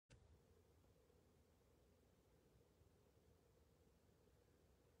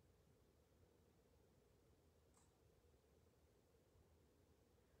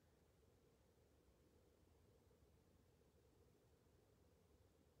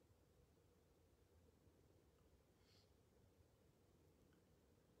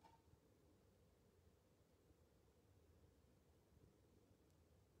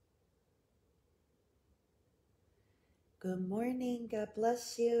Good morning. God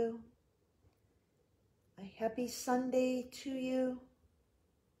bless you. A happy Sunday to you.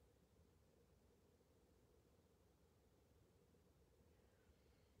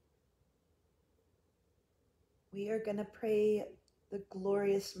 We are going to pray the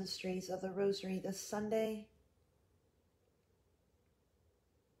glorious mysteries of the Rosary this Sunday.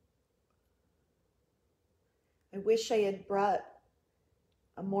 I wish I had brought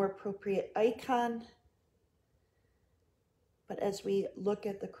a more appropriate icon, but as we look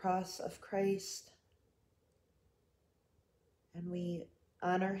at the cross of Christ and we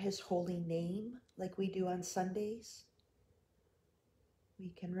honor his holy name like we do on Sundays,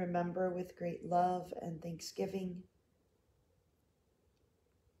 we can remember with great love and thanksgiving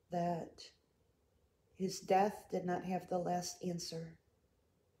that his death did not have the last answer.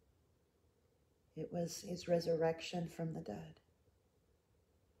 It was his resurrection from the dead.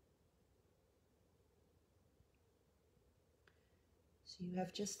 So you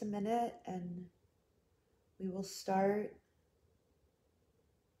have just a minute and we will start.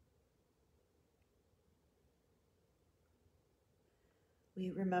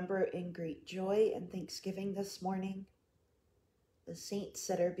 We remember in great joy and thanksgiving this morning the saints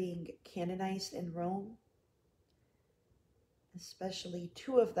that are being canonized in Rome, especially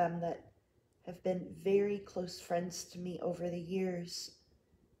two of them that have been very close friends to me over the years.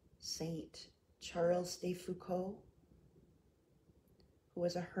 Saint Charles de Foucauld, who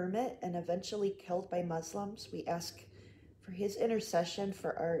was a hermit and eventually killed by Muslims. We ask for his intercession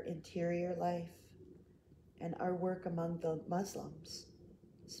for our interior life and our work among the Muslims,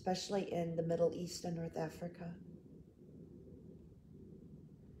 especially in the Middle East and North Africa.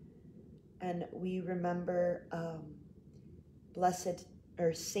 And we remember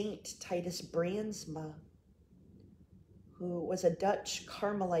Saint Titus Brandsma, who was a Dutch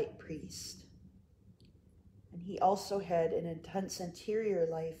Carmelite priest. And he also had an intense interior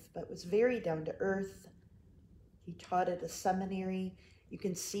life, but was very down to earth. He taught at a seminary. You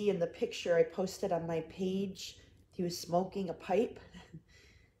can see in the picture I posted on my page, he was smoking a pipe,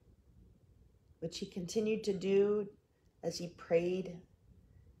 which he continued to do as he prayed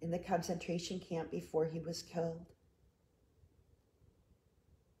in the concentration camp before he was killed.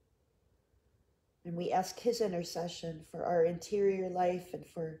 And we ask his intercession for our interior life and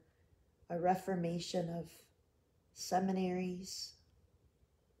for a reformation of seminaries,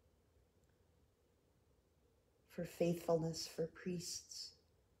 for faithfulness for priests.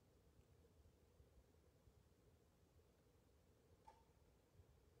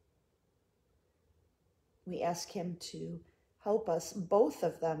 We ask him to help us, both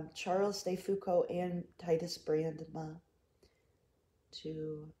of them, Charles de Foucauld and Titus Brandsma,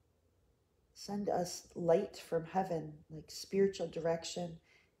 to send us light from heaven, like spiritual direction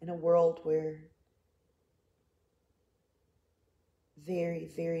in a world where very,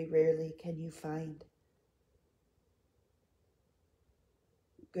 very rarely can you find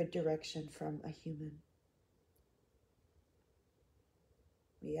good direction from a human.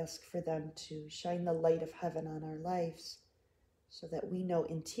 We ask for them to shine the light of heaven on our lives so that we know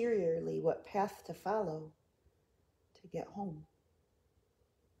interiorly what path to follow to get home.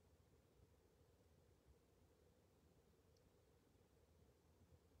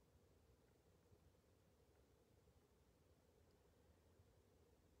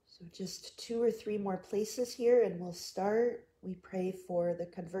 So just 2 or 3 more places here and we'll start. We pray for the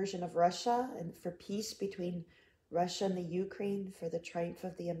conversion of Russia and for peace between Russia and the Ukraine, for the triumph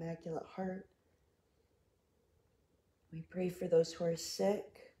of the Immaculate Heart. We pray for those who are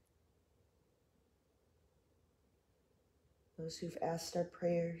sick, those who've asked our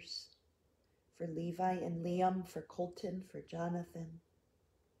prayers, for Levi and Liam, for Colton, for Jonathan.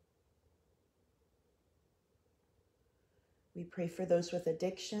 We pray for those with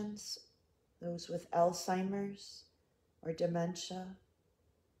addictions, those with Alzheimer's or dementia.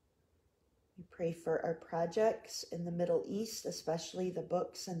 We pray for our projects in the Middle East, especially the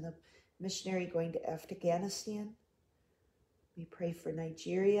books and the missionary going to Afghanistan. We pray for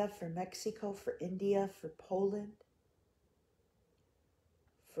Nigeria, for Mexico, for India, for Poland,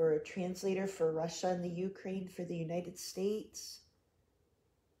 for a translator for Russia and the Ukraine, for the United States.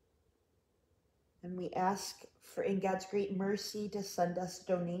 And we ask for, in God's great mercy, to send us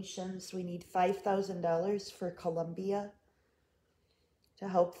donations. We need $5,000 for Colombia to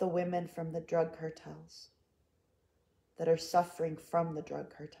help the women from the drug cartels that are suffering from the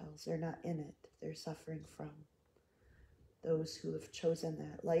drug cartels. They're not in it. They're suffering from those who have chosen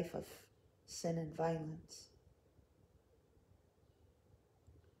that life of sin and violence.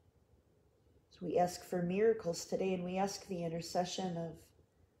 So we ask for miracles today, and we ask the intercession of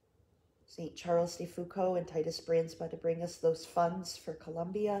St. Charles de Foucault and Titus Bransma to bring us those funds for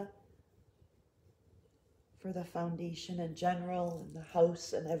Colombia, for the foundation in general, and the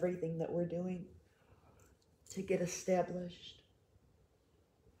house and everything that we're doing to get established.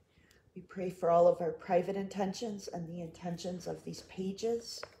 We pray for all of our private intentions and the intentions of these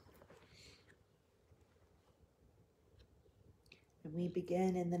pages. And we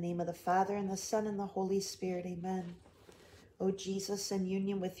begin in the name of the Father, and the Son, and the Holy Spirit. Amen. O Jesus, in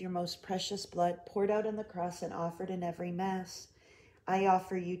union with your most precious blood, poured out on the cross and offered in every Mass, I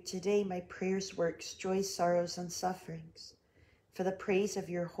offer you today my prayers, works, joys, sorrows, and sufferings, for the praise of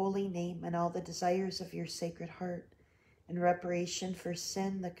your holy name and all the desires of your sacred heart, in reparation for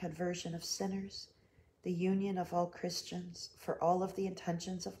sin, the conversion of sinners, the union of all Christians, for all of the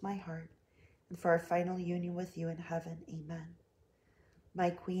intentions of my heart, and for our final union with you in heaven. Amen. My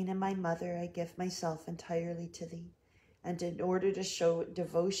Queen and my Mother, I give myself entirely to thee, and in order to show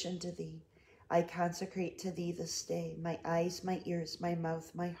devotion to thee, I consecrate to thee this day my eyes, my ears, my mouth,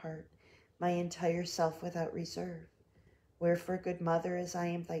 my heart, my entire self without reserve. Wherefore, good Mother, as I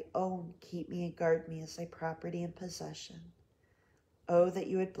am thy own, keep me and guard me as thy property and possession. Oh, that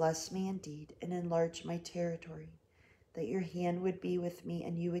you would bless me indeed and enlarge my territory, that your hand would be with me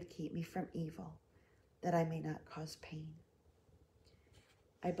and you would keep me from evil, that I may not cause pain.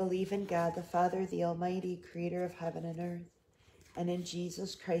 I believe in God, the Father, the Almighty, creator of heaven and earth, and in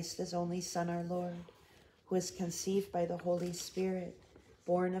Jesus Christ, his only Son, our Lord, who was conceived by the Holy Spirit,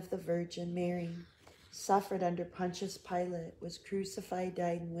 born of the Virgin Mary, suffered under Pontius Pilate, was crucified,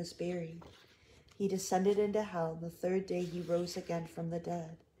 died, and was buried. He descended into hell, and the third day he rose again from the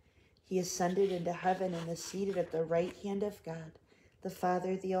dead. He ascended into heaven and is seated at the right hand of God, the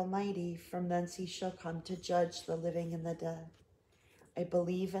Father, the Almighty. From thence he shall come to judge the living and the dead. I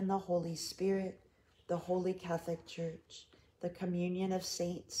believe in the Holy Spirit, the Holy Catholic Church, the communion of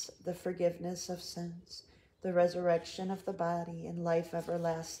saints, the forgiveness of sins, the resurrection of the body, and life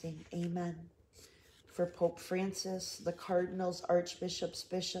everlasting. Amen. For Pope Francis, the cardinals, archbishops,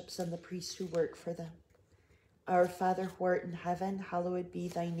 bishops, and the priests who work for them. Our Father who art in heaven, hallowed be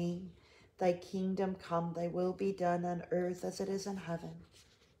thy name. Thy kingdom come, thy will be done on earth as it is in heaven.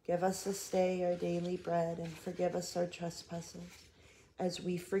 Give us this day our daily bread, and forgive us our trespasses, as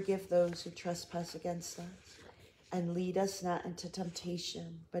we forgive those who trespass against us. And lead us not into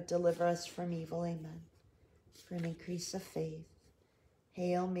temptation, but deliver us from evil. Amen. For an increase of faith.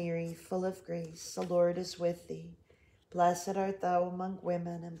 Hail Mary, full of grace, the Lord is with thee. Blessed art thou among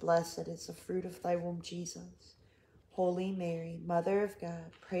women, and blessed is the fruit of thy womb, Jesus. Holy Mary, Mother of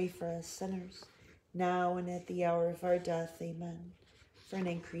God, pray for us sinners, now and at the hour of our death. Amen. For an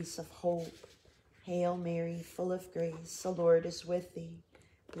increase of hope. Hail Mary, full of grace, the Lord is with thee.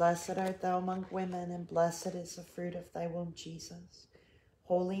 Blessed art thou among women, and blessed is the fruit of thy womb, Jesus.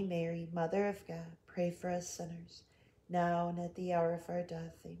 Holy Mary, Mother of God, pray for us sinners, now and at the hour of our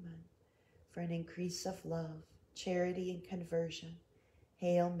death. Amen. For an increase of love, charity, and conversion.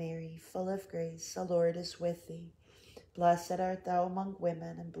 Hail Mary, full of grace, the Lord is with thee. Blessed art thou among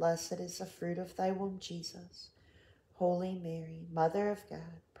women, and blessed is the fruit of thy womb, Jesus. Holy Mary, Mother of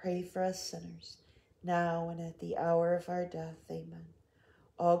God, pray for us sinners, now and at the hour of our death. Amen.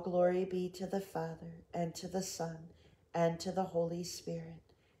 All glory be to the Father, and to the Son, and to the Holy Spirit,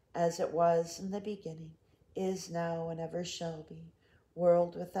 as it was in the beginning, is now, and ever shall be,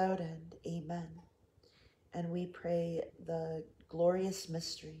 world without end. Amen. And we pray the glorious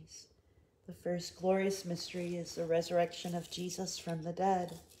mysteries. The first glorious mystery is the resurrection of Jesus from the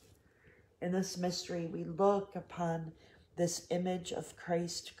dead. In this mystery, we look upon this image of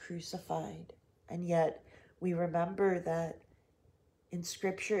Christ crucified, and yet we remember that in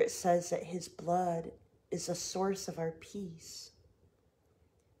Scripture it says that his blood is a source of our peace.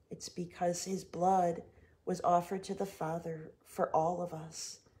 It's because his blood was offered to the Father for all of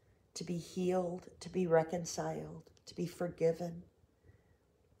us to be healed, to be reconciled, to be forgiven.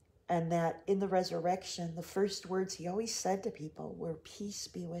 And that in the resurrection, the first words he always said to people were, "Peace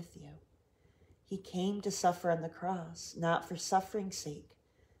be with you." He came to suffer on the cross, not for suffering's sake,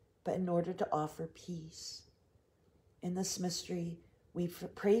 but in order to offer peace. In this mystery, we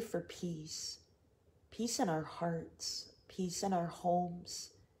pray for peace. Peace in our hearts, peace in our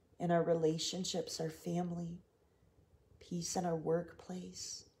homes, in our relationships, our family, peace in our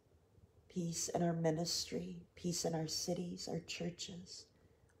workplace, peace in our ministry, peace in our cities, our churches,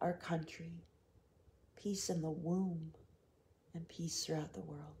 our country, peace in the womb, and peace throughout the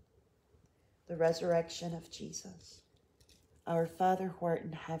world. The resurrection of Jesus. Our Father who art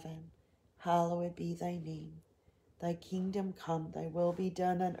in heaven, hallowed be thy name. Thy kingdom come, thy will be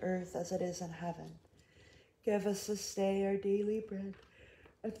done on earth as it is in heaven. Give us this day our daily bread.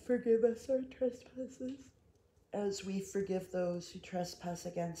 and forgive us our trespasses, as we forgive those who trespass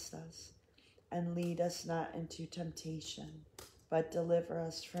against us. And lead us not into temptation, but deliver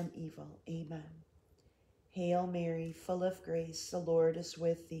us from evil. Amen. Hail Mary, full of grace, the Lord is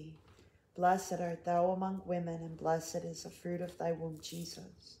with thee. Blessed art thou among women, and blessed is the fruit of thy womb,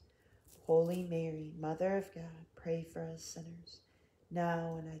 Jesus. Holy Mary, Mother of God, pray for us sinners,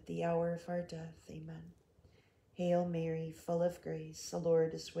 now and at the hour of our death. Amen. Hail Mary, full of grace, the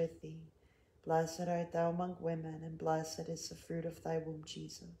Lord is with thee. Blessed art thou among women, and blessed is the fruit of thy womb,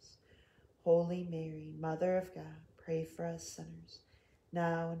 Jesus. Holy Mary, Mother of God, pray for us sinners,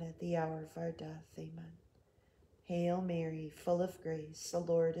 now and at the hour of our death. Amen. Hail Mary, full of grace, the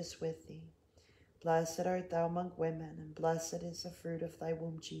Lord is with thee. Blessed art thou among women, and blessed is the fruit of thy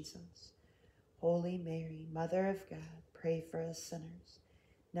womb, Jesus. Holy Mary, Mother of God, pray for us sinners,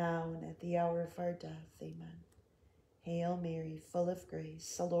 now and at the hour of our death. Amen. Hail Mary, full of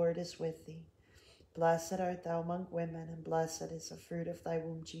grace, the Lord is with thee. Blessed art thou among women, and blessed is the fruit of thy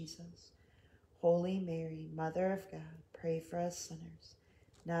womb, Jesus. Holy Mary, Mother of God, pray for us sinners,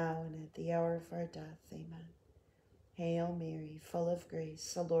 now and at the hour of our death. Amen. Hail Mary, full of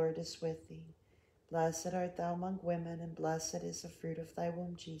grace, the Lord is with thee. Blessed art thou among women, and blessed is the fruit of thy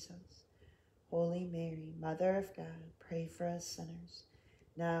womb, Jesus. Holy Mary, Mother of God, pray for us sinners,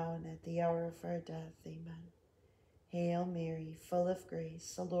 now and at the hour of our death. Amen. Hail Mary, full of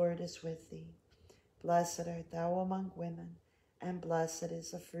grace, the Lord is with thee. Blessed art thou among women, and blessed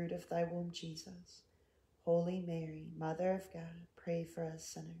is the fruit of thy womb, Jesus. Holy Mary, Mother of God, pray for us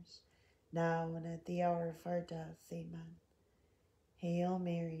sinners, now and at the hour of our death. Amen. Hail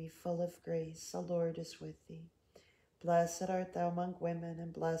Mary, full of grace, the Lord is with thee. Blessed art thou among women,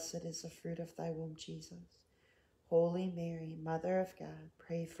 and blessed is the fruit of thy womb, Jesus. Holy Mary, Mother of God,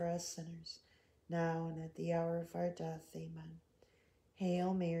 pray for us sinners, now and at the hour of our death. Amen.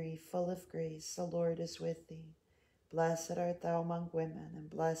 Hail Mary, full of grace, the Lord is with thee. Blessed art thou among women, and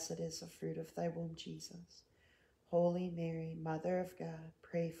blessed is the fruit of thy womb, Jesus. Holy Mary, Mother of God,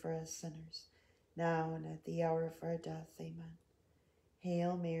 pray for us sinners, now and at the hour of our death. Amen.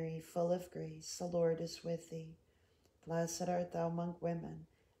 Hail Mary, full of grace, the Lord is with thee. Blessed art thou among women,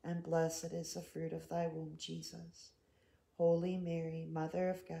 and blessed is the fruit of thy womb, Jesus. Holy Mary, Mother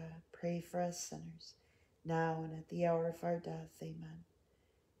of God, pray for us sinners, now and at the hour of our death. Amen.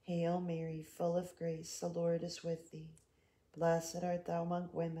 Hail Mary, full of grace, the Lord is with thee. Blessed art thou among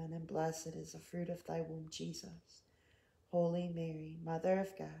women, and blessed is the fruit of thy womb, Jesus. Holy Mary, Mother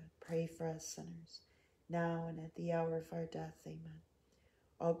of God, pray for us sinners, now and at the hour of our death. Amen.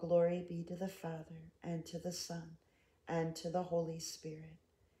 All glory be to the Father, and to the Son, and to the Holy Spirit,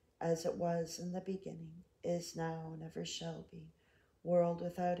 as it was in the beginning, is now, and ever shall be, world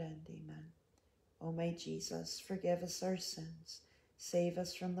without end. Amen. O my Jesus, forgive us our sins, save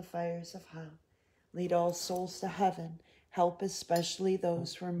us from the fires of hell, lead all souls to heaven, help especially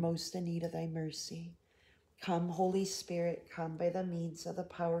those who are most in need of thy mercy. Come, Holy Spirit, come by the means of the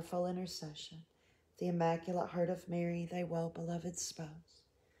powerful intercession, the Immaculate Heart of Mary, thy well-beloved spouse.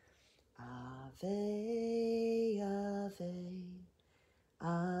 Ave, Ave,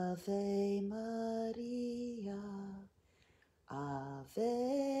 Ave Maria,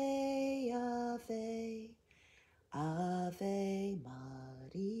 Ave, Ave, Ave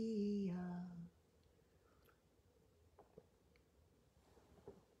Maria.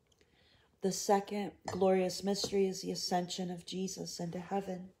 The second glorious mystery is the ascension of Jesus into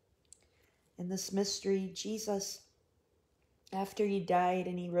heaven. In this mystery, Jesus, after he died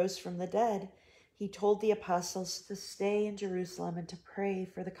and he rose from the dead, he told the apostles to stay in Jerusalem and to pray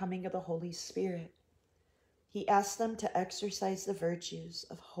for the coming of the Holy Spirit. He asked them to exercise the virtues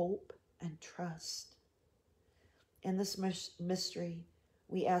of hope and trust. In this mystery,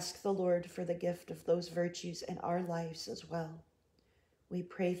 we ask the Lord for the gift of those virtues in our lives as well. We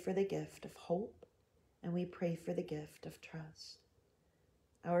pray for the gift of hope, and we pray for the gift of trust.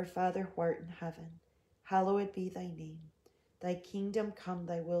 Our Father who art in heaven, hallowed be thy name. Thy kingdom come,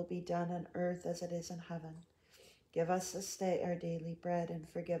 thy will be done on earth as it is in heaven. Give us this day our daily bread, and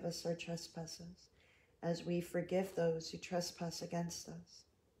forgive us our trespasses, as we forgive those who trespass against us.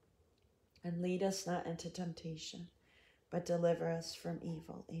 And lead us not into temptation, but deliver us from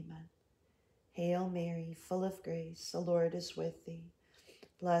evil. Amen. Hail Mary, full of grace, the Lord is with thee.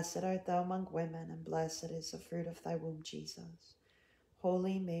 Blessed art thou among women, and blessed is the fruit of thy womb, Jesus.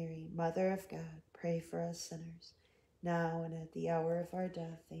 Holy Mary, Mother of God, pray for us sinners, now and at the hour of our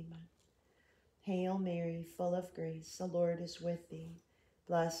death. Amen. Hail Mary, full of grace, the Lord is with thee.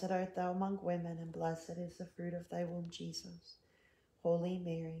 Blessed art thou among women, and blessed is the fruit of thy womb, Jesus. Holy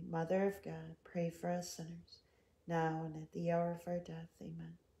Mary, Mother of God, pray for us sinners, now and at the hour of our death.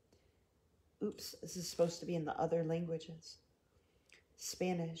 Amen. Oops, this is supposed to be in the other languages.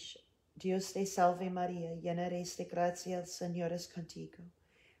 Spanish. Dios te salve María, llena eres de gracia, el Señor es contigo.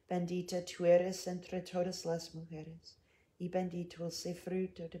 Bendita tú eres entre todas las mujeres, y bendito es el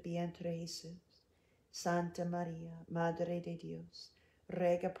fruto de tu vientre Jesús. Santa María, Madre de Dios,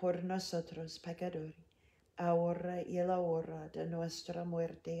 ruega por nosotros pecadores, ahora y en la hora de nuestra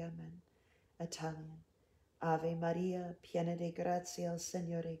muerte. Amén. Italian. Ave Maria, piena de gracia, el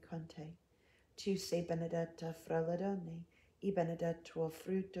Señor es contigo. Tu sei benedetta fra le donne, e benedetto il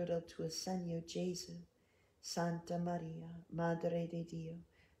frutto del tuo seno, Gesù. Santa Maria, Madre di Dio,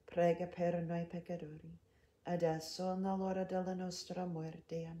 prega per noi peccatori, adesso nell'ora della nostra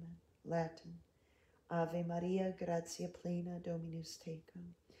morte. Amen. Latin. Ave Maria, gratia plena, Dominus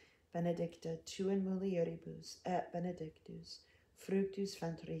tecum, benedicta tu in mulieribus, et benedictus fructus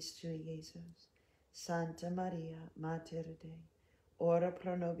ventris tui, Iesus. Santa Maria, Mater Dei, ora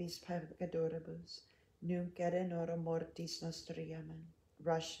pro nobis peccatoribus, nunc et in hora mortis nostri. Amen.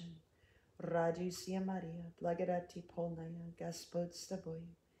 Russian. Radusia Maria, blagodati polnaya, Gospod s тобою,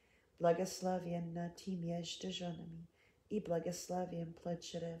 благословенна ти между женами, и благословен плод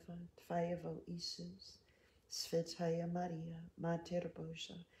чрева Твоего, Иисус. Святая Мария, Матерь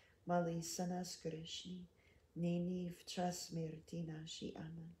Божия, молись за нас грешных, ныне и в час смерти нашей.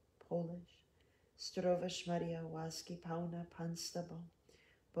 Amen. Polish. Zdrowaś Maria, łaski pełna, Pan z Tobą,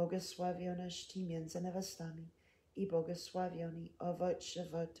 błogosławionaś Ty między niewiastami i błogosławiony owoc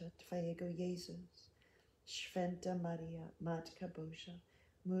żywota Twojego, Jezus. Święta Maria, Matka Boża,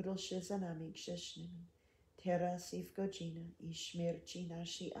 módl się za nami grzesznymi, teraz i w godzinę i śmierci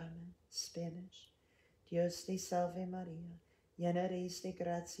naszej. Amen. Spanish. Dios te salve Maria, llena eres de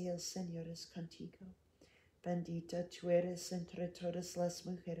gracia, el Señor es contigo. Bendita tú eres entre todas las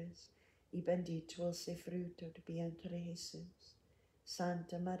mujeres, y bendito es el fruto de tu vientre Jesús.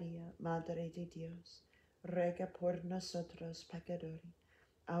 Santa María, Madre de Dios, ruega por nosotros pecadores,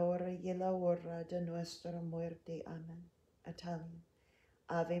 ahora y en la hora de nuestra muerte. Amen. Italian.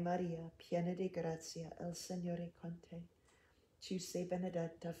 Ave Maria, piena de gracia, el Señor es contigo. Tu sei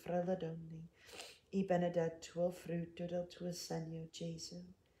benedetta fra le donne, e benedetto il frutto del tuo seno, Gesù.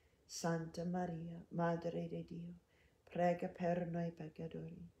 Santa Maria, Madre de Dio, prega per noi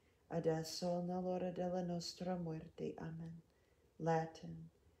peccatori, adesso nell'ora della nostra muerte. Amen. Latin.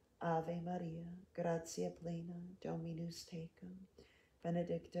 Ave Maria, gratia plena, Dominus tecum,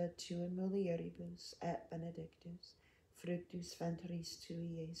 benedicta tu in mulieribus, et benedictus fructus ventris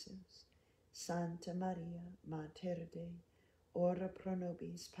tui, Iesus. Santa Maria, Mater Dei, ora pro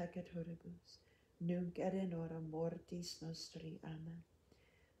nobis peccatoribus, nunc et in hora mortis nostri. Amen.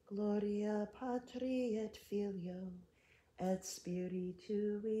 Gloria Patri et Filio, et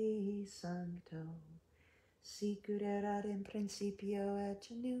Spiritui Sancto, sicut erat in principio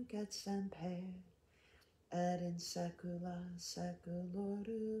et nunc et semper, et in saecula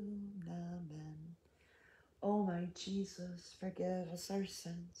saeculorum. Amen. O my Jesus, forgive us our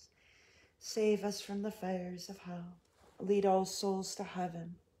sins, save us from the fires of hell, lead all souls to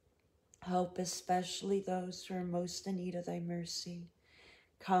heaven, help especially those who are most in need of thy mercy.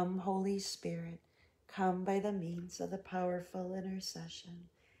 Come, Holy Spirit, come by the means of the powerful intercession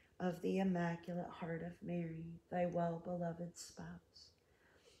of the Immaculate Heart of Mary, thy well-beloved spouse.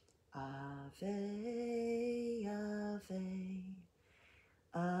 Ave, Ave,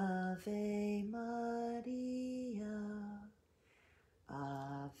 Ave Maria,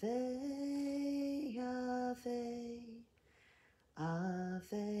 Ave, Ave,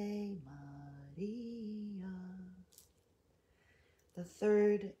 Ave Maria. The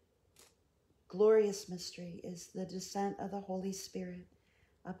third glorious mystery is the descent of the Holy Spirit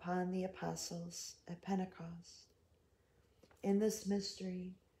upon the apostles at Pentecost. In this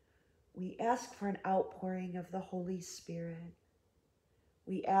mystery, we ask for an outpouring of the Holy Spirit.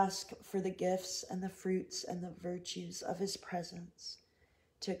 We ask for the gifts and the fruits and the virtues of his presence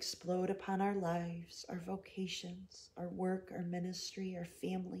to explode upon our lives, our vocations, our work, our ministry, our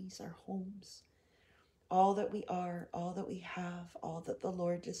families, our homes, all that we are, all that we have, all that the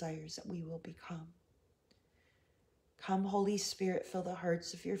Lord desires that we will become. Come, Holy Spirit, fill the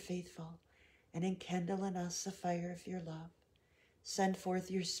hearts of your faithful and enkindle in us the fire of your love. Send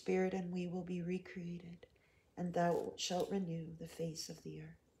forth your Spirit and we will be recreated, and thou shalt renew the face of the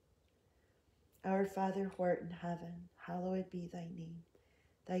earth. Our Father who art in heaven, hallowed be thy name.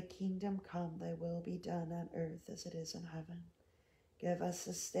 Thy kingdom come, thy will be done on earth as it is in heaven. Give us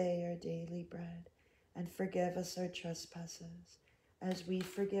this day our daily bread, and forgive us our trespasses, as we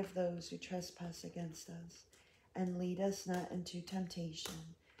forgive those who trespass against us. And lead us not into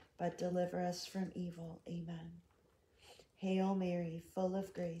temptation, but deliver us from evil. Amen. Hail Mary, full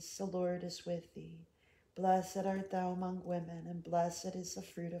of grace, the Lord is with thee. Blessed art thou among women, and blessed is the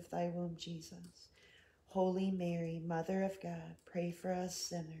fruit of thy womb, Jesus. Holy Mary, Mother of God, pray for us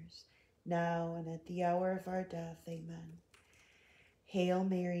sinners, now and at the hour of our death. Amen. Hail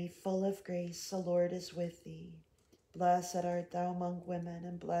Mary, full of grace, the Lord is with thee. Blessed art thou among women,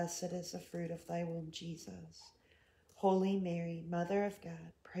 and blessed is the fruit of thy womb, Jesus. Holy Mary, Mother of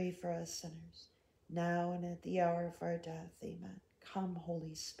God, pray for us sinners, now and at the hour of our death. Amen. Come,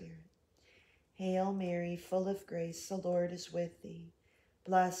 Holy Spirit. Hail Mary, full of grace, the Lord is with thee.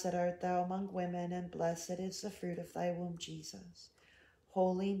 Blessed art thou among women, and blessed is the fruit of thy womb, Jesus.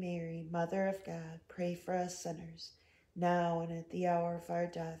 Holy Mary, Mother of God, pray for us sinners, now and at the hour of our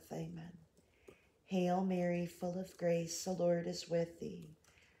death. Amen. Hail Mary, full of grace, the Lord is with thee.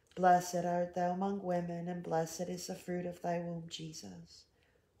 Blessed art thou among women, and blessed is the fruit of thy womb, Jesus.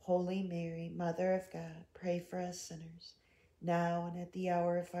 Holy Mary, Mother of God, pray for us sinners, now and at the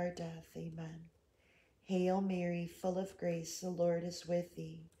hour of our death. Amen. Hail Mary, full of grace, the Lord is with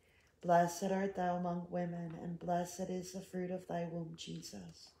thee. Blessed art thou among women, and blessed is the fruit of thy womb,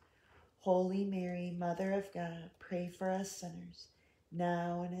 Jesus. Holy Mary, Mother of God, pray for us sinners,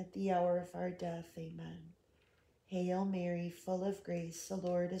 now and at the hour of our death. Amen. Hail Mary, full of grace, the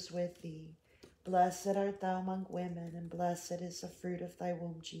Lord is with thee. Blessed art thou among women, and blessed is the fruit of thy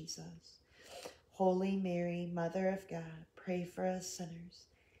womb, Jesus. Holy Mary, Mother of God, pray for us sinners,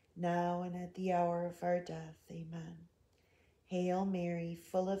 now and at the hour of our death. Amen. Hail Mary,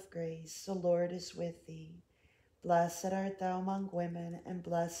 full of grace, the Lord is with thee. Blessed art thou among women, and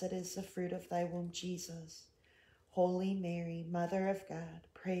blessed is the fruit of thy womb, Jesus. Holy Mary, Mother of God,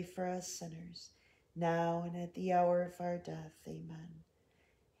 pray for us sinners, now and at the hour of our death. Amen.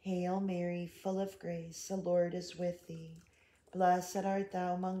 Hail Mary, full of grace, the Lord is with thee. Blessed art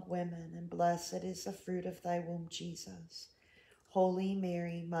thou among women, and blessed is the fruit of thy womb, Jesus. Holy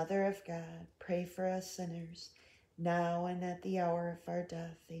Mary, Mother of God, pray for us sinners, now and at the hour of our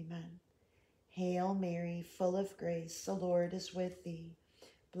death. Amen. Hail Mary, full of grace, the Lord is with thee.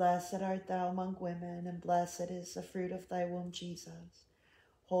 Blessed art thou among women, and blessed is the fruit of thy womb, Jesus.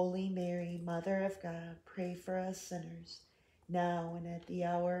 Holy Mary, Mother of God, pray for us sinners, now and at the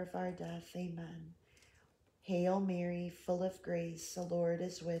hour of our death. Amen. Hail Mary, full of grace, the Lord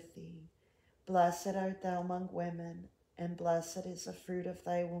is with thee. Blessed art thou among women, and blessed is the fruit of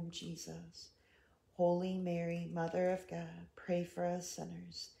thy womb, Jesus. Holy Mary, Mother of God, pray for us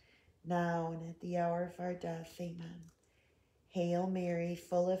sinners, now and at the hour of our death. Amen. Hail Mary,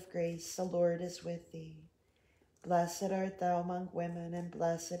 full of grace, the Lord is with thee. Blessed art thou among women, and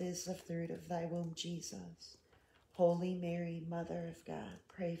blessed is the fruit of thy womb, Jesus. Holy Mary, Mother of God,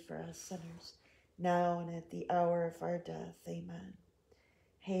 pray for us sinners, now and at the hour of our death. Amen.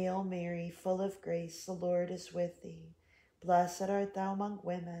 Hail Mary, full of grace, the Lord is with thee. Blessed art thou among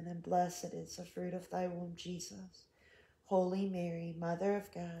women, and blessed is the fruit of thy womb, Jesus. Holy Mary, Mother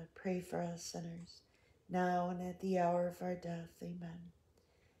of God, pray for us sinners, now and at the hour of our death. Amen.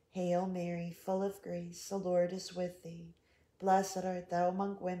 Hail Mary, full of grace, the Lord is with thee. Blessed art thou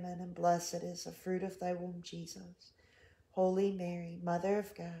among women, and blessed is the fruit of thy womb, Jesus. Holy Mary, Mother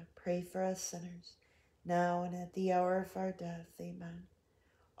of God, pray for us sinners, now and at the hour of our death. Amen.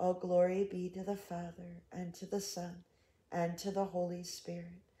 All glory be to the Father, and to the Son, and to the Holy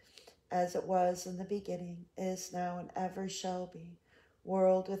Spirit, as it was in the beginning, is now, and ever shall be,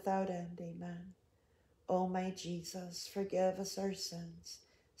 world without end. Amen. O my Jesus, forgive us our sins,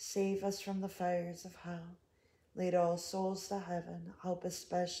 save us from the fires of hell, lead all souls to heaven, help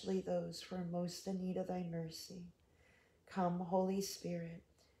especially those who are most in need of thy mercy. Come, Holy Spirit,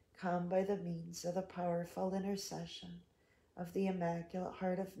 come by the means of the powerful intercession of the Immaculate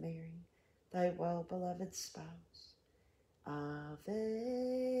Heart of Mary, thy well-beloved spouse.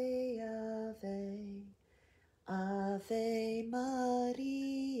 Ave, Ave, Ave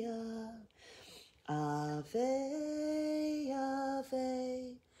Maria, Ave,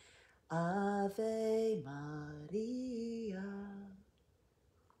 Ave, Ave Maria.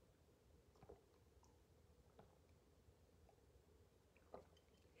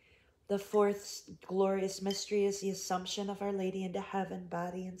 The fourth glorious mystery is the Assumption of Our Lady into heaven,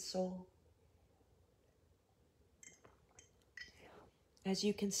 body and soul. As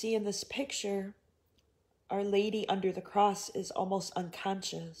you can see in this picture, Our Lady under the cross is almost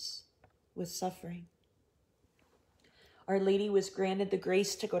unconscious with suffering. Our Lady was granted the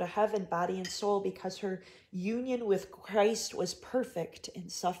grace to go to heaven, body and soul, because her union with Christ was perfect in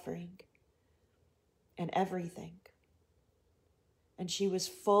suffering and everything. And she was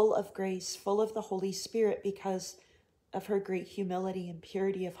full of grace, full of the Holy Spirit because of her great humility and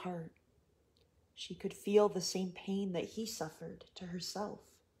purity of heart. she could feel the same pain that he suffered to herself.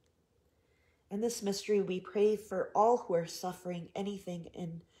 In this mystery, we pray for all who are suffering anything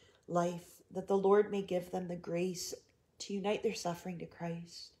in life, that the Lord may give them the grace to unite their suffering to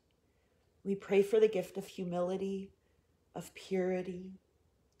Christ. We pray for the gift of humility, of purity,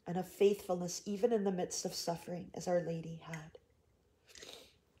 and of faithfulness, even in the midst of suffering, as Our Lady had.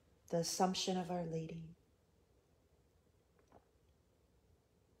 The Assumption of Our Lady.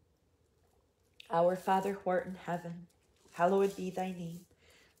 Our Father, who art in heaven, hallowed be thy name.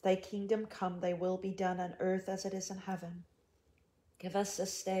 Thy kingdom come, thy will be done on earth as it is in heaven. Give us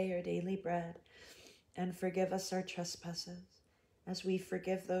this day our daily bread, and forgive us our trespasses, as we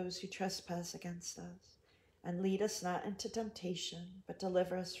forgive those who trespass against us. And lead us not into temptation, but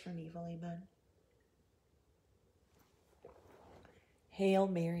deliver us from evil. Amen. Hail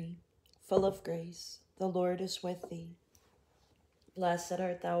Mary, full of grace, the Lord is with thee. Blessed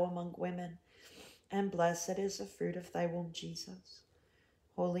art thou among women, and blessed is the fruit of thy womb, Jesus.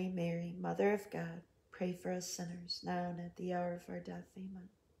 Holy Mary, Mother of God, pray for us sinners, now and at the hour of our death. Amen.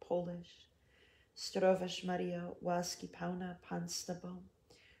 Polish. Zdrowaś Maryjo, łaski pełna, Pan z Tobą,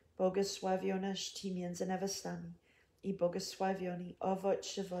 błogosławionaś Ty między niewiastami i błogosławiony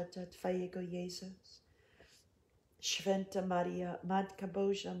owoc żywota Twojego, Jezus. Święta Maria, Matka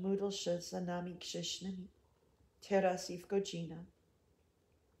Boża, módl się za nami grzesznymi, teraz i w godzinę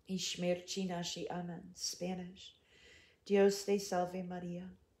i śmierci naszej. Amen. Spanish. Dios te salve María,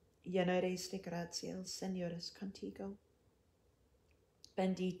 llena eres de gracia, el Señor es contigo.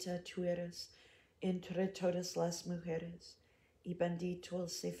 Bendita tú eres entre todas las mujeres, y bendito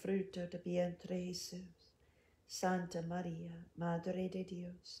es el fruto de vientre Jesús. Santa María, Madre de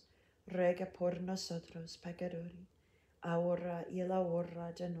Dios, ruega por nosotros pecadores, ahora y en la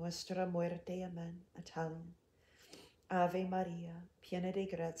hora de nuestra muerte. Amén. Italian. Ave María, piena de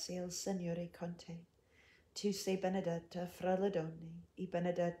gracia, el Señor es contigo. Tu sei benedetta fra le donne, e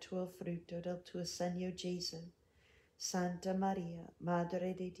benedetto il frutto del tuo seno, Gesù. Santa Maria,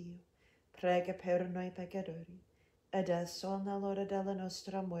 Madre di Dio, prega per noi peccatori, adesso e nell'ora della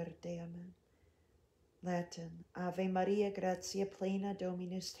nostra muerte. Amen. Latin. Ave Maria, gratia plena,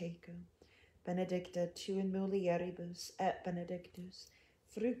 Dominus tecum, benedicta tu in mulieribus, et benedictus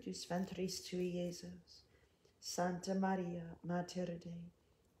fructus ventris tui, Iesus. Santa Maria, Mater Dei,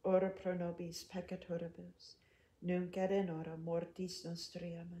 ora pro nobis peccatoribus, nunc et in hora mortis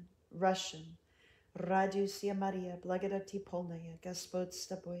nostri. Amen. Russian. Radusia Maria, blagodati polnaya, Gospod s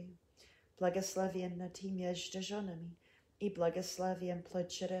тобою, благословенна ты между женами, и благословен плод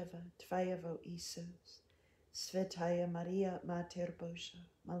чрева Твоего, Иисус. Святая Мария, Матерь Божия,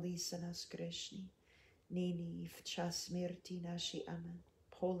 молись за нас грешных, ныне и в час смерти нашей. Amen.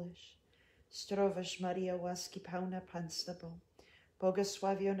 Polish. Zdrowaś Maria, łaski pełna, Pan z Tobą,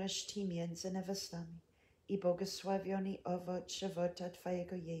 błogosławionaś Ty między niewiastami i błogosławiony owoc żywota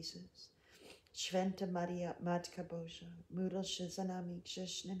Twojego, Jezus. Święta Maria, Matka Boża, módl się za nami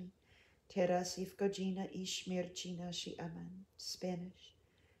grzesznymi, teraz i w godzinę i śmierci naszej. Amen. Spanish.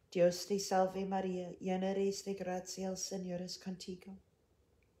 Dios te salve María, llena eres de gracia, el Señor es contigo.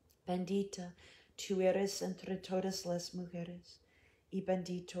 Bendita tú eres entre todas las mujeres, y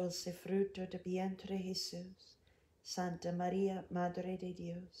bendito es el fruto de vientre Jesús. Santa María, Madre de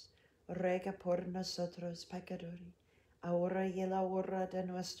Dios, ruega por nosotros pecadores, ahora y en la hora de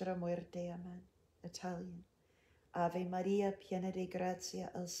nuestra muerte. Amen. Italian. Ave Maria, piena de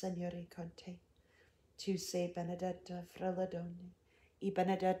gracia, el Señor es contigo. Tu sei benedetta fra le donne, y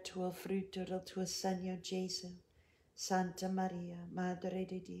benedetto il fruto del tuo seno, Gesù. Santa Maria, Madre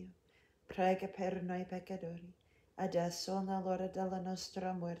de Dio, prega per noi peccatori, adesso e nell'ora della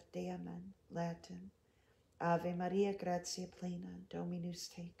nostra muerte. Amen. Latin. Ave Maria, gratia plena, Dominus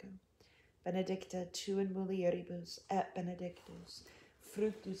tecum, benedicta tu in mulieribus, et benedictus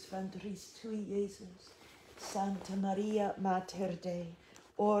fructus ventris tui, Iesus. Santa Maria, Mater Dei,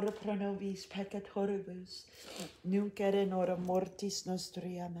 ora pro nobis peccatoribus, nunc et in hora mortis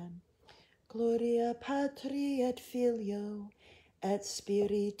nostri. Amen. Gloria Patri et Filio, et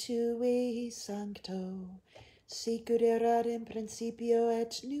Spiritui Sancto, sicut erat in principio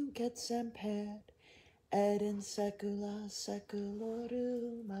et nunc et semper, et in saecula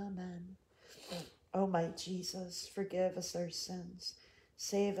saeculorum. Amen. O my Jesus, forgive us our sins,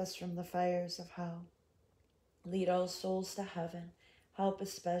 save us from the fires of hell, lead all souls to heaven, help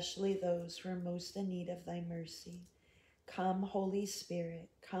especially those who are most in need of thy mercy. Come, Holy Spirit,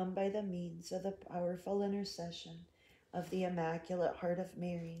 come by the means of the powerful intercession of the Immaculate Heart of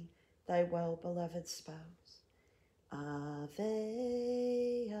Mary, thy well-beloved spouse. Ave,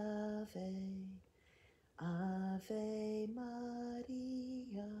 Ave, Ave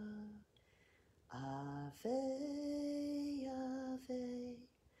Maria,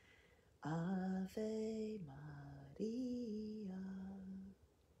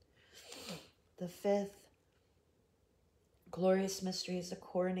 The fifth glorious mystery is the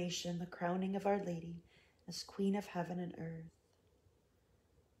coronation, the crowning of Our Lady as Queen of Heaven and Earth.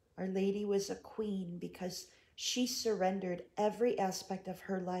 Our Lady was a queen because she surrendered every aspect of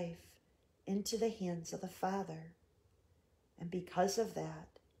her life into the hands of the Father. And because of that,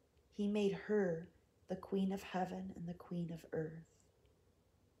 He made her the Queen of Heaven and the Queen of Earth.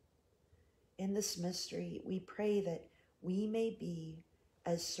 In this mystery, we pray that we may be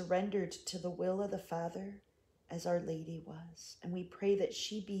as surrendered to the will of the Father as Our Lady was. And we pray that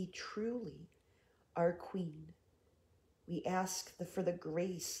she be truly our Queen. We ask for the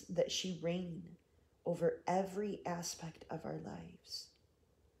grace that she reign over every aspect of our lives.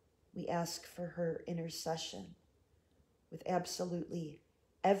 We ask for her intercession with absolutely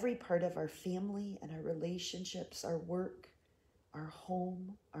every part of our family and our relationships, our work, our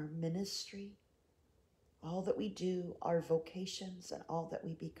home, our ministry, all that we do, our vocations, and all that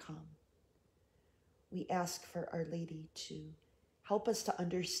we become. We ask for Our Lady to help us to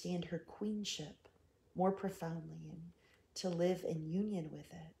understand her queenship more profoundly and to live in union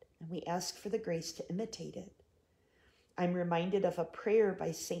with it. And we ask for the grace to imitate it. I'm reminded of a prayer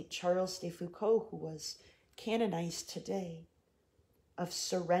by St. Charles de Foucauld, who was canonized today, of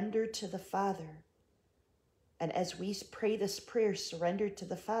surrender to the Father. And as we pray this prayer, surrender to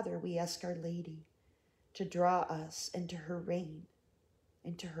the Father, we ask Our Lady to draw us into her reign,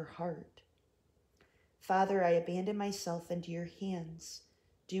 into her heart. Father, I abandon myself into your hands.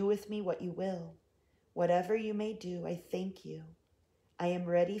 Do with me what you will. Whatever you may do, I thank you. I am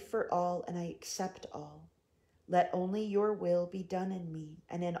ready for all and I accept all. Let only your will be done in me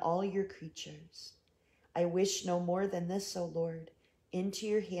and in all your creatures. I wish no more than this, O Lord. Into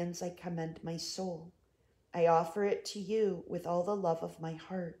your hands I commend my soul. I offer it to you with all the love of my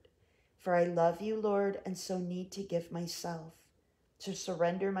heart. For I love you, Lord, and so need to give myself, to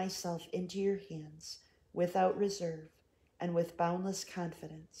surrender myself into your hands without reserve and with boundless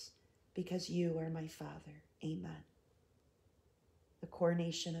confidence, because you are my Father. Amen. The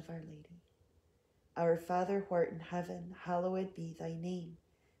coronation of Our Lady. Our Father, who art in heaven, hallowed be thy name.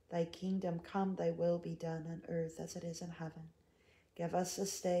 Thy kingdom come, thy will be done on earth as it is in heaven. Give us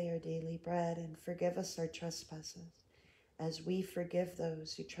this day our daily bread, and forgive us our trespasses, as we forgive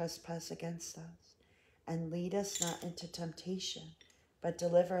those who trespass against us. And lead us not into temptation, but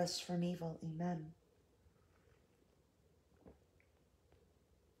deliver us from evil. Amen.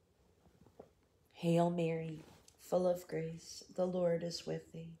 Hail Mary, full of grace, the Lord is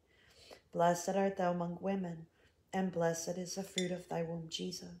with thee. Blessed art thou among women, and blessed is the fruit of thy womb,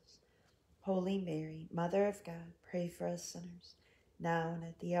 Jesus. Holy Mary, Mother of God, pray for us sinners, now and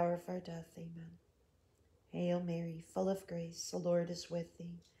at the hour of our death. Amen. Hail Mary, full of grace, the Lord is with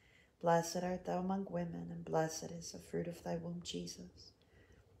thee. Blessed art thou among women, and blessed is the fruit of thy womb, Jesus.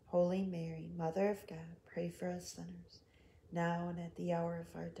 Holy Mary, Mother of God, pray for us sinners, now and at the hour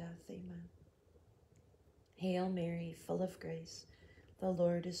of our death. Amen. Hail Mary, full of grace, the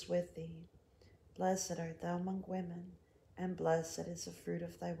Lord is with thee. Blessed art thou among women, and blessed is the fruit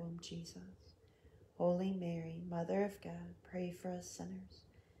of thy womb, Jesus. Holy Mary, Mother of God, pray for us sinners,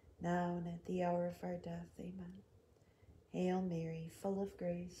 now and at the hour of our death. Amen. Hail Mary, full of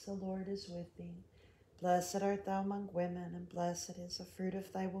grace, the Lord is with thee. Blessed art thou among women, and blessed is the fruit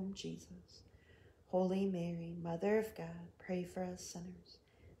of thy womb, Jesus. Holy Mary, Mother of God, pray for us sinners,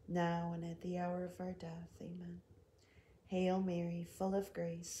 now and at the hour of our death. Amen. Hail Mary, full of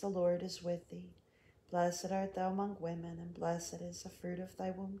grace, the Lord is with thee. Blessed art thou among women, and blessed is the fruit of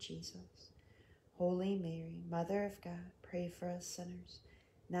thy womb, Jesus. Holy Mary, Mother of God, pray for us sinners,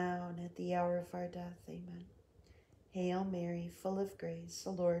 now and at the hour of our death. Amen. Hail Mary, full of grace,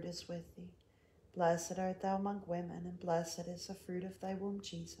 the Lord is with thee. Blessed art thou among women, and blessed is the fruit of thy womb,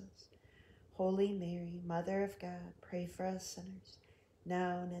 Jesus. Holy Mary, Mother of God, pray for us sinners,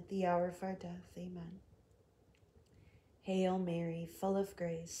 now and at the hour of our death. Amen. Hail Mary, full of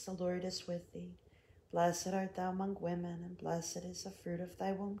grace, the Lord is with thee. Blessed art thou among women, and blessed is the fruit of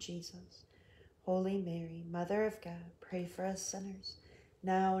thy womb, Jesus. Holy Mary, Mother of God, pray for us sinners,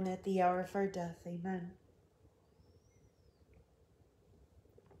 now and at the hour of our death. Amen.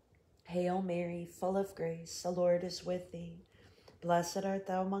 Hail Mary, full of grace, the Lord is with thee. Blessed art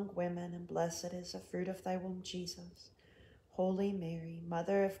thou among women, and blessed is the fruit of thy womb, Jesus. Holy Mary,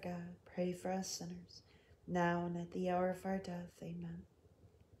 Mother of God, pray for us sinners, now and at the hour of our death. Amen.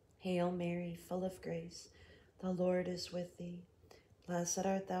 Hail Mary, full of grace, the Lord is with thee. Blessed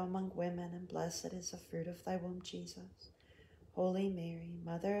art thou among women, and blessed is the fruit of thy womb, Jesus. Holy Mary,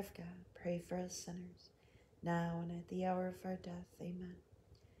 Mother of God, pray for us sinners, now and at the hour of our death. Amen.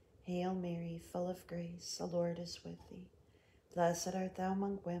 Hail Mary, full of grace, the Lord is with thee. Blessed art thou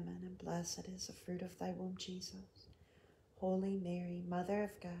among women, and blessed is the fruit of thy womb, Jesus. Holy Mary, Mother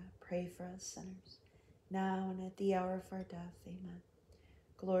of God, pray for us sinners, now and at the hour of our death. Amen.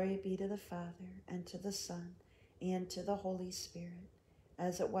 Glory be to the Father, and to the Son, and to the Holy Spirit,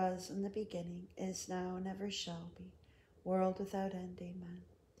 as it was in the beginning, is now, and ever shall be, world without end. Amen.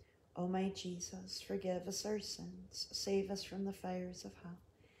 O my Jesus, forgive us our sins, save us from the fires of hell.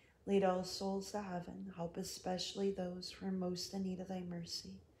 Lead all souls to heaven, help especially those who are most in need of thy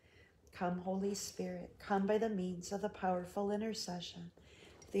mercy. Come, Holy Spirit, come by the means of the powerful intercession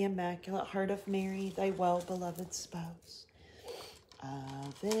of the Immaculate Heart of Mary, thy well-beloved spouse.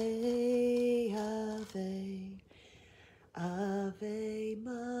 Ave, Ave, Ave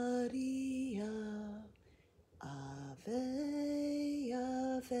Maria, Ave,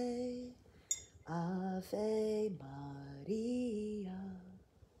 Ave, Ave Maria.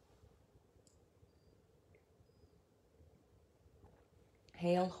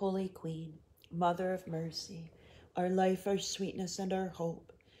 Hail, Holy Queen, Mother of Mercy, our life, our sweetness, and our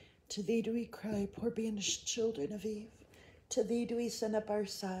hope. To thee do we cry, poor banished children of Eve. To thee do we send up our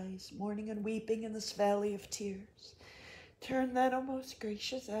sighs, mourning and weeping in this valley of tears. Turn then, O most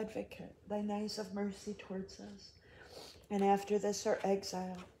gracious Advocate, thine eyes of mercy towards us, and after this our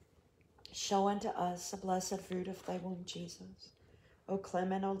exile, show unto us the blessed fruit of thy womb, Jesus. O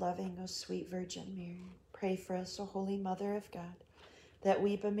clement, O loving, O sweet Virgin Mary, pray for us, O Holy Mother of God, that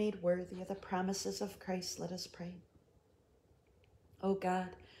we be made worthy of the promises of Christ. Let us pray. O God,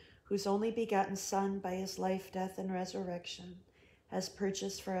 whose only begotten Son, by his life, death, and resurrection, has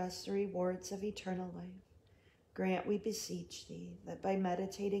purchased for us the rewards of eternal life, grant, we beseech thee, that by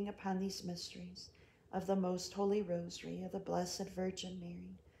meditating upon these mysteries of the most holy Rosary of the Blessed Virgin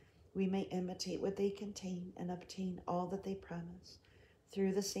Mary, we may imitate what they contain and obtain all that they promise.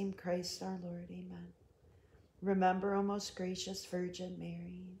 Through the same Christ our Lord. Amen. Remember, O most gracious Virgin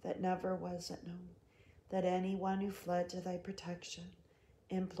Mary, that never was it known that anyone who fled to thy protection,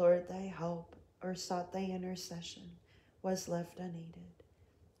 implored thy help, or sought thy intercession was left unaided.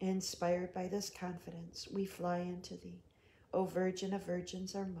 Inspired by this confidence, we fly unto thee, O Virgin of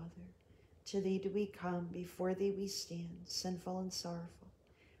Virgins, our Mother. To thee do we come, before thee we stand, sinful and sorrowful.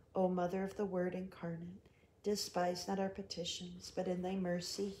 O Mother of the Word incarnate, despise not our petitions, but in thy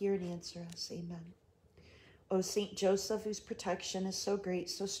mercy hear and answer us. Amen. O Saint Joseph, whose protection is so great,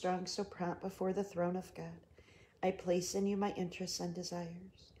 so strong, so prompt before the throne of God, I place in you my interests and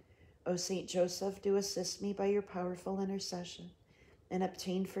desires. O Saint Joseph, do assist me by your powerful intercession, and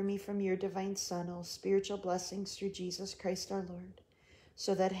obtain for me from your divine Son all spiritual blessings through Jesus Christ our Lord,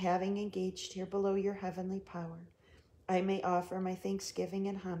 so that having engaged here below your heavenly power, I may offer my thanksgiving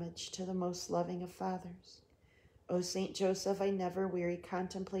and homage to the most loving of fathers. O Saint Joseph, I never weary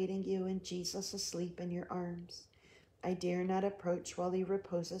contemplating you and Jesus asleep in your arms. I dare not approach while he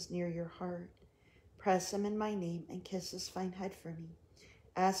reposes near your heart. Press him in my name and kiss his fine head for me.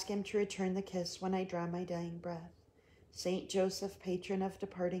 Ask him to return the kiss when I draw my dying breath. Saint Joseph, patron of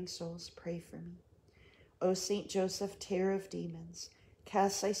departing souls, pray for me. O Saint Joseph, terror of demons,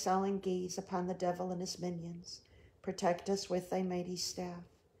 cast thy solemn gaze upon the devil and his minions. Protect us with thy mighty staff.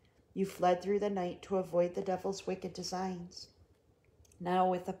 You fled through the night to avoid the devil's wicked designs. Now,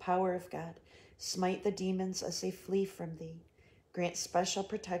 with the power of God, smite the demons as they flee from thee. Grant special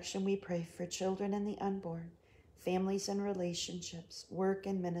protection, we pray, for children and the unborn, families and relationships, work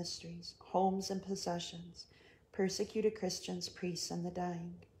and ministries, homes and possessions, persecuted Christians, priests, and the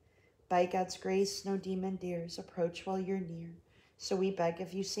dying. By God's grace, no demon dares approach while you're near. So we beg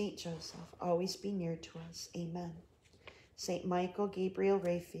of you, Saint Joseph, always be near to us. Amen. Saint Michael, Gabriel,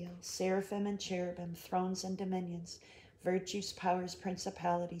 Raphael, seraphim and cherubim, thrones and dominions, virtues, powers,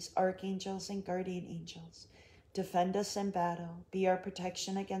 principalities, archangels, and guardian angels, defend us in battle, be our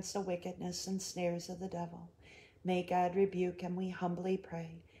protection against the wickedness and snares of the devil. May God rebuke him, we humbly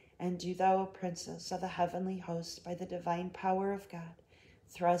pray. And do thou, O Princess of the heavenly host, by the divine power of God,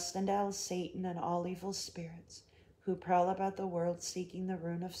 thrust into hell Satan and all evil spirits, who prowl about the world seeking the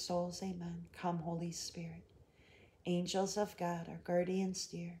ruin of souls. Amen. Come, Holy Spirit. Angels of God, our guardians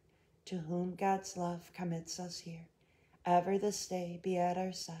dear, to whom God's love commits us here, ever this day be at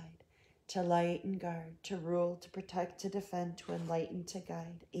our side, to light and guard, to rule, to protect, to defend, to enlighten, to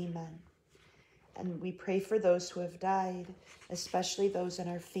guide. Amen. And we pray for those who have died, especially those in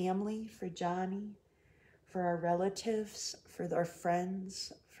our family, for Johnny, for our relatives, for our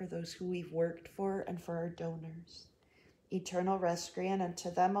friends, for those who we've worked for, and for our donors. Eternal rest grant unto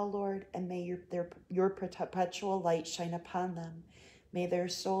them, O Lord, and may your perpetual light shine upon them. May their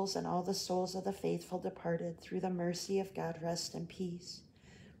souls and all the souls of the faithful departed, through the mercy of God, rest in peace.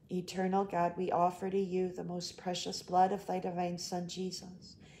 Eternal God, we offer to you the most precious blood of thy divine Son,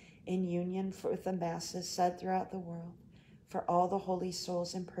 Jesus, in union with the masses said throughout the world, for all the holy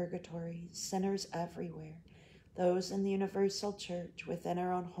souls in purgatory, sinners everywhere, those in the universal church, within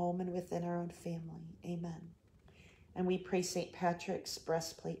our own home and within our own family. Amen. And we pray St. Patrick's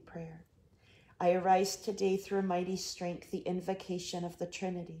breastplate prayer. I arise today through a mighty strength, the invocation of the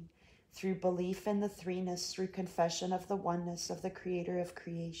Trinity, through belief in the threeness, through confession of the oneness of the Creator of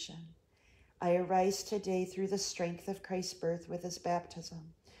creation. I arise today through the strength of Christ's birth with his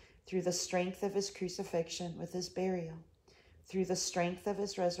baptism, through the strength of his crucifixion with his burial, through the strength of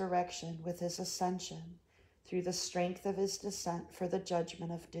his resurrection with his ascension, through the strength of his descent for the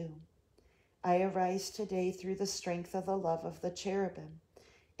judgment of doom. I arise today through the strength of the love of the cherubim,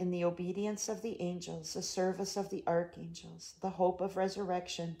 in the obedience of the angels, the service of the archangels, the hope of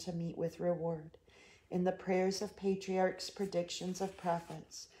resurrection to meet with reward, in the prayers of patriarchs, predictions of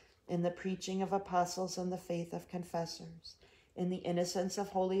prophets, in the preaching of apostles and the faith of confessors, in the innocence of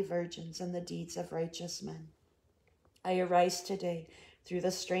holy virgins and the deeds of righteous men. I arise today through the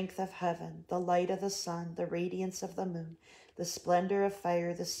strength of heaven, the light of the sun, the radiance of the moon, the splendor of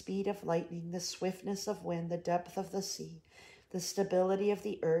fire, the speed of lightning, the swiftness of wind, the depth of the sea, the stability of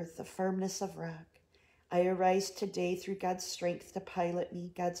the earth, the firmness of rock. I arise today through God's strength to pilot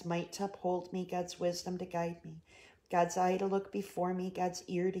me, God's might to uphold me, God's wisdom to guide me, God's eye to look before me, God's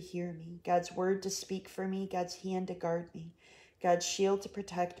ear to hear me, God's word to speak for me, God's hand to guard me, God's shield to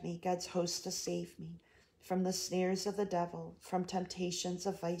protect me, God's host to save me, from the snares of the devil, from temptations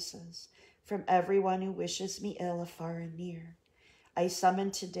of vices, from everyone who wishes me ill afar and near. I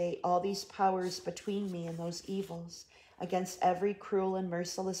summon today all these powers between me and those evils, against every cruel and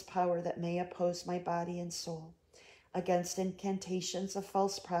merciless power that may oppose my body and soul, against incantations of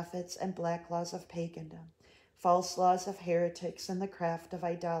false prophets and black laws of pagandom, false laws of heretics and the craft of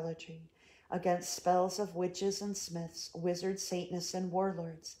idolatry, against spells of witches and smiths, wizards, Satanists, and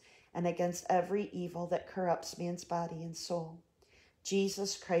warlords, and against every evil that corrupts man's body and soul.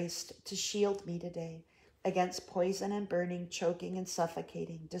 Jesus Christ, to shield me today against poison and burning, choking and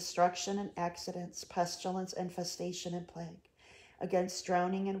suffocating, destruction and accidents, pestilence, infestation and plague, against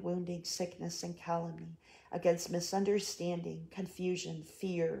drowning and wounding, sickness and calumny, against misunderstanding, confusion,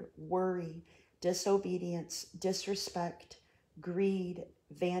 fear, worry, disobedience, disrespect, greed,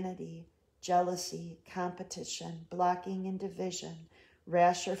 vanity, jealousy, competition, blocking and division,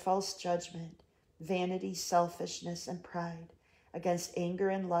 rash or false judgment, vanity, selfishness, and pride, against anger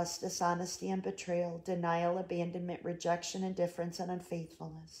and lust, dishonesty and betrayal, denial, abandonment, rejection, indifference, and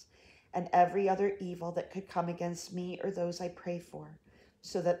unfaithfulness, and every other evil that could come against me or those I pray for,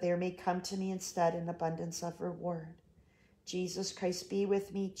 so that there may come to me instead an abundance of reward. Jesus Christ be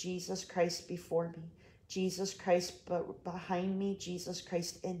with me, Jesus Christ before me, Jesus Christ behind me, Jesus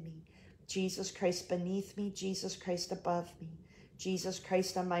Christ in me, Jesus Christ beneath me, Jesus Christ above me, Jesus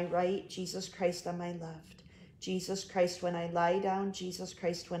Christ on my right, Jesus Christ on my left, Jesus Christ when I lie down, Jesus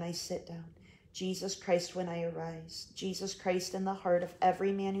Christ when I sit down, Jesus Christ when I arise, Jesus Christ in the heart of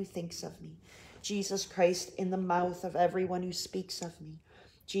every man who thinks of me, Jesus Christ in the mouth of everyone who speaks of me,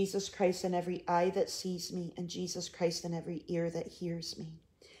 Jesus Christ in every eye that sees me, and Jesus Christ in every ear that hears me.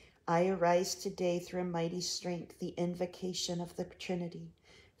 I arise today through a mighty strength, the invocation of the Trinity,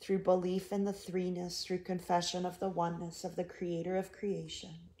 through belief in the threeness, through confession of the oneness of the Creator of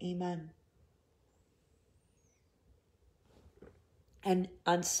creation. Amen. And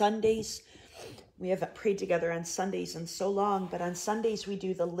on Sundays, we haven't prayed together on Sundays in so long, but on Sundays we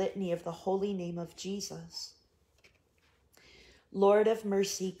do the litany of the holy name of Jesus. Lord of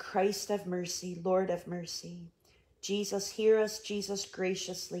mercy, Christ of mercy, Lord of mercy. Jesus, hear us. Jesus,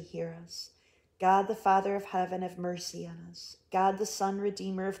 graciously hear us. God, the Father of heaven, have mercy on us. God, the Son,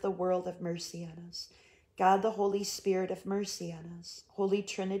 Redeemer of the world, have mercy on us. God, the Holy Spirit, have mercy on us. Holy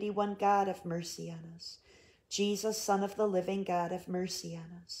Trinity, one God, have mercy on us. Jesus, Son of the living God, have mercy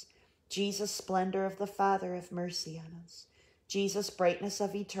on us. Jesus, splendor of the Father, have mercy on us. Jesus, brightness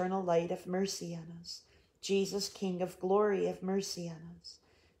of eternal light, have mercy on us. Jesus, King of glory, have mercy on us.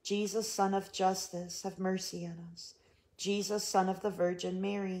 Jesus, Son of justice, have mercy on us. Jesus, Son of the Virgin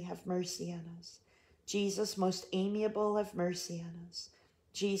Mary, have mercy on us. Jesus, most amiable, have mercy on us.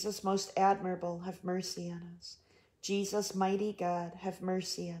 Jesus, most admirable, have mercy on us. Jesus, mighty God, have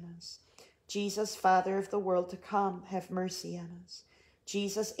mercy on us. Jesus, Father of the world to come, have mercy on us.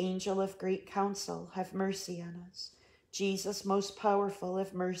 Jesus, angel of great counsel, have mercy on us. Jesus, most powerful,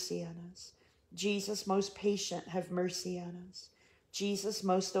 have mercy on us. Jesus, most patient, have mercy on us. Jesus,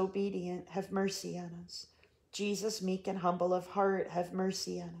 most obedient, have mercy on us. Jesus, meek and humble of heart, have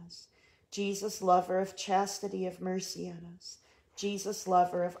mercy on us. Jesus, lover of chastity, have mercy on us. Jesus,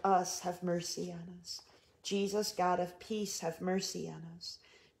 lover of us, have mercy on us. Jesus, God of peace, have mercy on us.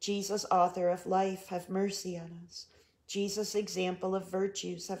 Jesus, author of life, have mercy on us. Jesus, example of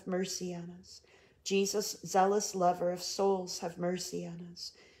virtues, have mercy on us. Jesus, zealous lover of souls, have mercy on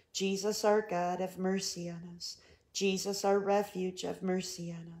us. Jesus, our God, have mercy on us. Jesus, our refuge, have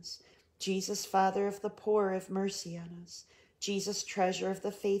mercy on us. Jesus, Father of the poor, have mercy on us. Jesus, treasure of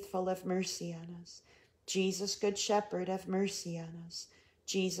the faithful, have mercy on us. Jesus, good shepherd, have mercy on us.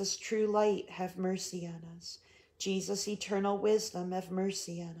 Jesus, true light, have mercy on us. Jesus, eternal wisdom, have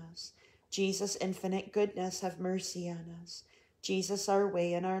mercy on us. Jesus, infinite goodness, have mercy on us. Jesus, our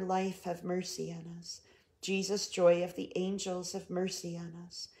way and our life, have mercy on us. Jesus, joy of the angels, have mercy on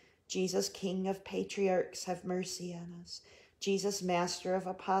us. Jesus, King of patriarchs, have mercy on us. Jesus, master of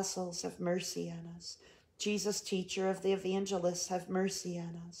apostles, have mercy on us. Jesus, teacher of the evangelists, have mercy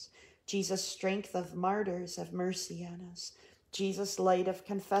on us. Jesus, strength of martyrs, have mercy on us. Jesus, light of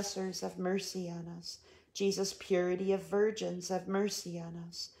confessors, have mercy on us. Jesus, purity of virgins, have mercy on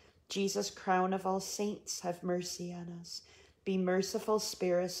us. Jesus, crown of all saints, have mercy on us. Be merciful,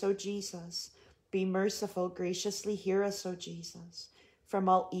 spare us, O Jesus. Be merciful, graciously hear us, O Jesus. From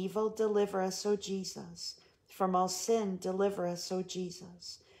all evil, deliver us, O Jesus. From all sin, deliver us, O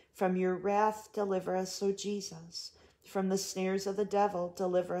Jesus. From your wrath, deliver us, O Jesus. From the snares of the devil,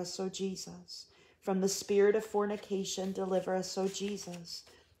 deliver us, O Jesus. From the spirit of fornication, deliver us, O Jesus.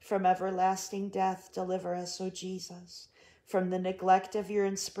 From everlasting death, deliver us, O Jesus. From the neglect of your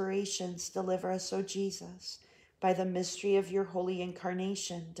inspirations, deliver us, O Jesus. By the mystery of your holy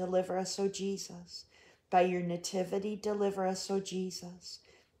incarnation, deliver us, O Jesus. By your nativity, deliver us, O Jesus.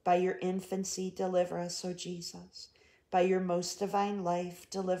 By your infancy, deliver us, O Jesus. By your most divine life,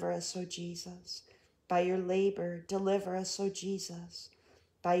 deliver us, O Jesus. By your labor, deliver us, O Jesus.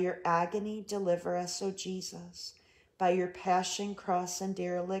 By your agony, deliver us, O Jesus. By your passion, cross, and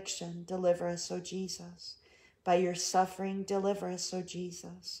dereliction, deliver us, O Jesus. By your suffering, deliver us, O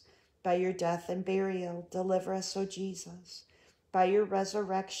Jesus. By your death and burial, deliver us, O Jesus. By your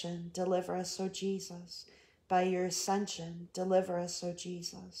resurrection, deliver us, O Jesus. By your ascension, deliver us, O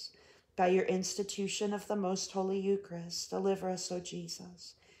Jesus. By your institution of the most holy Eucharist, deliver us, O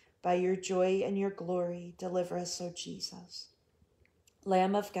Jesus. By your joy and your glory, deliver us, O Jesus.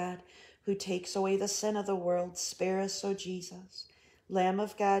 Lamb of God, who takes away the sin of the world, spare us, O Jesus. Lamb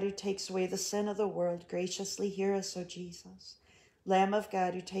of God, who takes away the sin of the world, graciously hear us, O Jesus. Lamb of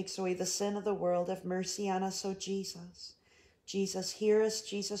God, who takes away the sin of the world, have mercy on us, O Jesus. Jesus, hear us.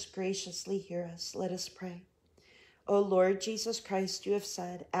 Jesus, graciously hear us. Let us pray. O Lord Jesus Christ, you have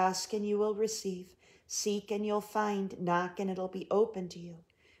said, ask and you will receive, seek and you'll find, knock and it'll be open to you.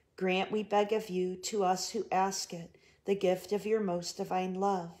 Grant, we beg of you, to us who ask it, the gift of your most divine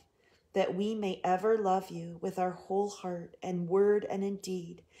love, that we may ever love you with our whole heart and word and in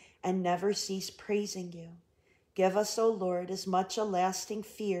deed, and never cease praising you. Give us, O Lord, as much a lasting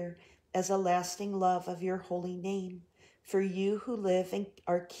fear as a lasting love of your holy name. For you who live and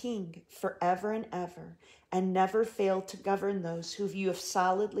are King forever and ever, and never fail to govern those who you have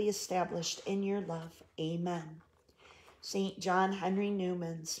solidly established in your love. Amen. St. John Henry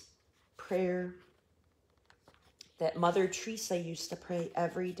Newman's prayer that Mother Teresa used to pray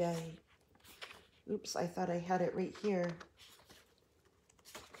every day. Oops, I thought I had it right here.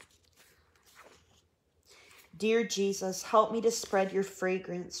 Dear Jesus, help me to spread your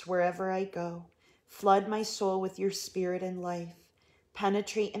fragrance wherever I go. Flood my soul with your spirit and life.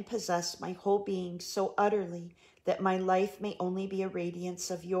 Penetrate and possess my whole being so utterly that my life may only be a radiance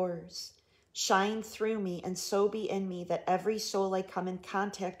of yours. Shine through me and so be in me that every soul I come in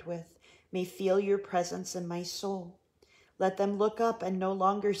contact with may feel your presence in my soul. Let them look up and no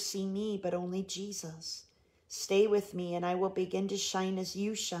longer see me, but only Jesus. Stay with me and I will begin to shine as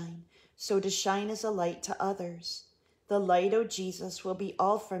you shine, so to shine as a light to others. The light, O Jesus, will be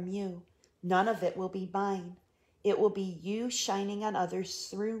all from you. None of it will be mine. It will be you shining on others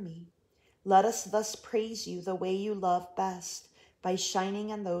through me. Let us thus praise you the way you love best, by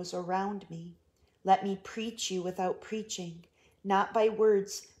shining on those around me. Let me preach you without preaching, not by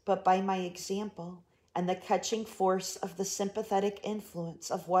words, but by my example, and the catching force of the sympathetic influence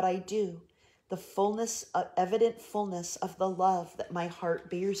of what I do, the fullness, evident fullness of the love that my heart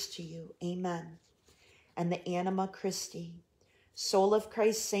bears to you. Amen. And the Anima Christi. Soul of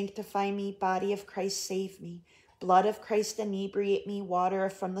Christ, sanctify me. Body of Christ, save me. Blood of Christ, inebriate me. Water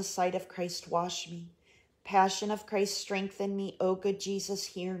from the side of Christ, wash me. Passion of Christ, strengthen me. O good Jesus,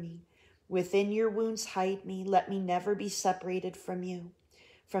 hear me. Within your wounds hide me. Let me never be separated from you.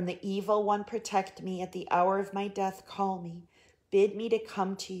 From the evil one protect me. At the hour of my death call me. Bid me to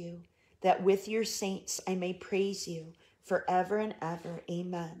come to you, that with your saints I may praise you forever and ever.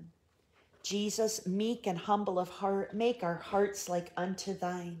 Amen. Jesus, meek and humble of heart, make our hearts like unto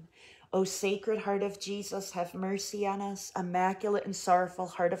thine. O Sacred Heart of Jesus, have mercy on us. Immaculate and sorrowful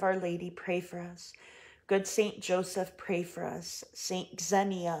Heart of Our Lady, pray for us. Good Saint Joseph, pray for us. Saint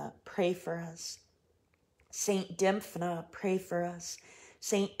Xenia, pray for us. Saint Dymphna, pray for us.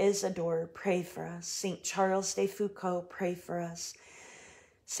 Saint Isidore, pray for us. Saint Charles de Foucauld, pray for us.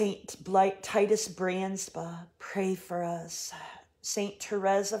 Saint Titus Bransba, pray for us. Saint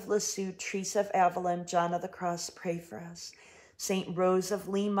Therese of Lisieux, Teresa of Avila, and John of the Cross, pray for us. Saint Rose of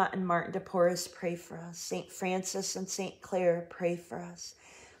Lima and Martin de Porres, pray for us. Saint Francis and Saint Clare, pray for us.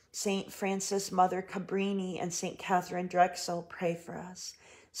 Saint Francis, Mother Cabrini, and Saint Catherine Drexel, pray for us.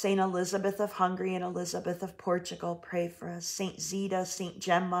 Saint Elizabeth of Hungary and Elizabeth of Portugal, pray for us. Saint Zita, Saint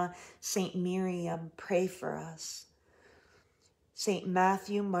Gemma, Saint Miriam, pray for us. Saint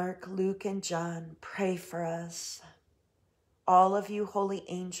Matthew, Mark, Luke, and John, pray for us. All of you holy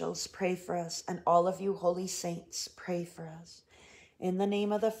angels, pray for us, and all of you holy saints, pray for us. In the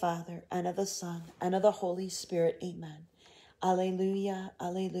name of the Father, and of the Son, and of the Holy Spirit, amen. Alleluia,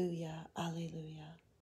 alleluia, alleluia.